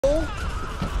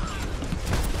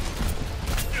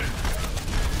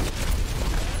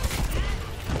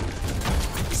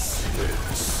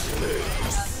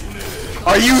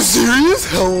Are you serious?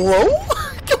 Hello?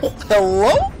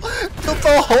 Hello? Killed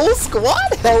the whole squad?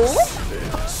 Hello?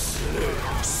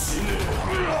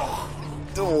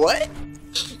 What?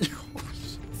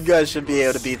 You guys should be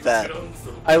able to beat that.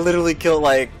 I literally killed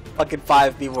like fucking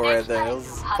 5 people right there. It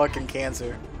was fucking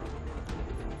cancer.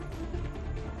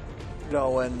 You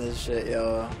don't win this shit,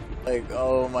 yo. Like,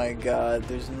 oh my god,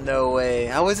 there's no way.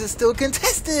 How is it still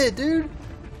contested, dude?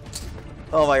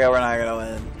 Oh my god, we're not gonna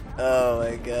win. Oh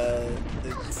my god,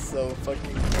 it's so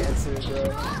fucking cancer, bro.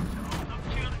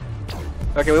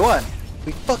 Okay, we won.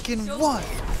 We fucking won.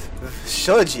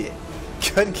 Shoji.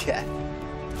 Good cat.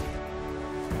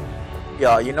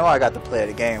 Yo, you know I got to play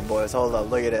the game, boys. Hold up,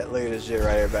 look at that. Look at this shit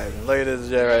right here, baby. Look at this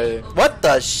shit right here. What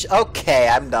the Okay,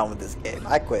 I'm done with this game.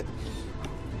 I quit.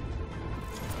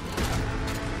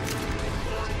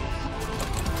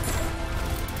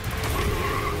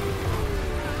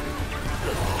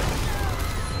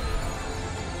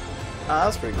 Ah,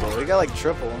 that's pretty cool. We got like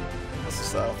triple. That's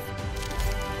what's up.